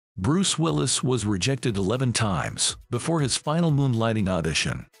Bruce Willis was rejected 11 times before his final Moonlighting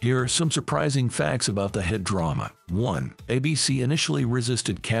audition. Here are some surprising facts about the hit drama. 1. ABC initially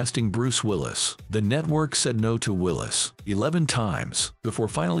resisted casting Bruce Willis. The network said no to Willis 11 times before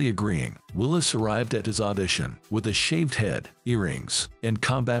finally agreeing. Willis arrived at his audition with a shaved head, earrings, and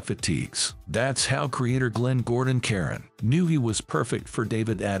combat fatigues. That's how creator Glenn Gordon Caron knew he was perfect for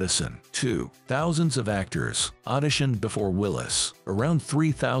David Addison. 2. Thousands of actors auditioned before Willis. Around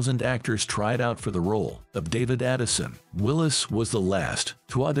 3,000 actors tried out for the role of David Addison. Willis was the last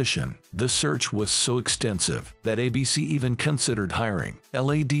to audition. The search was so extensive that ABC even considered hiring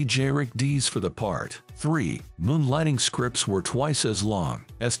Rick Dees for the part. 3. Moonlighting scripts were twice as long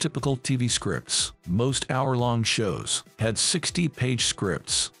as typical TV scripts. Most hour-long shows had 60-page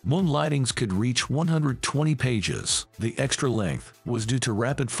scripts. Moonlightings could reach 120 pages. The extra length was due to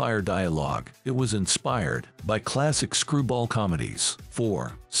rapid-fire dialogue. It was inspired by classic screwball comedies.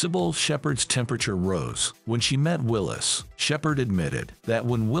 4. Sybil Shepherd's temperature rose when she met Willis. Shepherd admitted that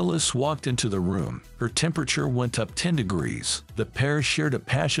when Willis walked into the room, her temperature went up 10 degrees. The pair shared a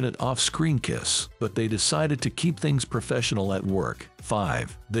passionate off-screen kiss, but they decided to keep things professional at work.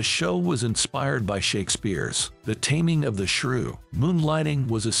 5. The show was inspired by Shakespeare's The Taming of the Shrew. Moonlighting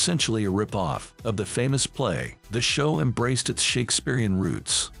was essentially a rip-off of the famous play. The show embraced its Shakespearean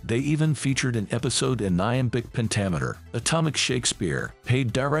roots. They even featured an episode in iambic pentameter. Atomic Shakespeare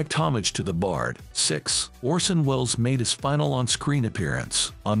paid direct homage to the bard. 6. Orson Welles made his final on-screen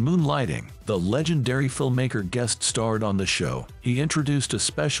appearance on Moonlighting. The legendary filmmaker guest starred on the show. He introduced a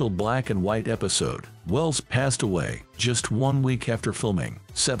special black and white episode. Welles passed away just 1 week after filming.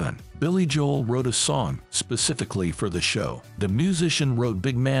 7. Billy Joel wrote a song specifically for the show. The musician wrote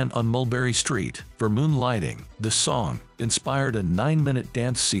Big Man on Mulberry Street for Moonlighting. The song inspired a 9-minute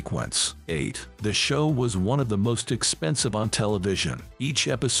dance sequence. 8. The show was one of the most expensive on television. Each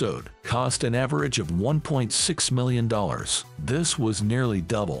episode cost an average of $1.6 million. This was nearly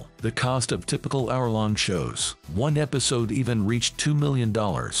double the cost of typical hour-long shows. One episode even reached $2 million.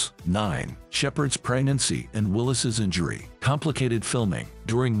 9. Shepherd's pregnancy and Willis's injury complicated filming.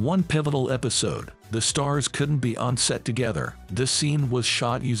 During one pivotal episode, the stars couldn't be on set together. This scene was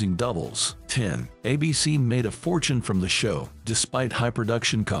shot using doubles. 10. ABC made a fortune from the show, despite high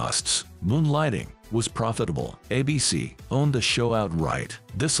production costs. Moonlighting was profitable. ABC owned the show outright.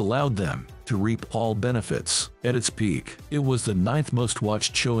 This allowed them to reap all benefits. At its peak, it was the 9th most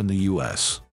watched show in the US.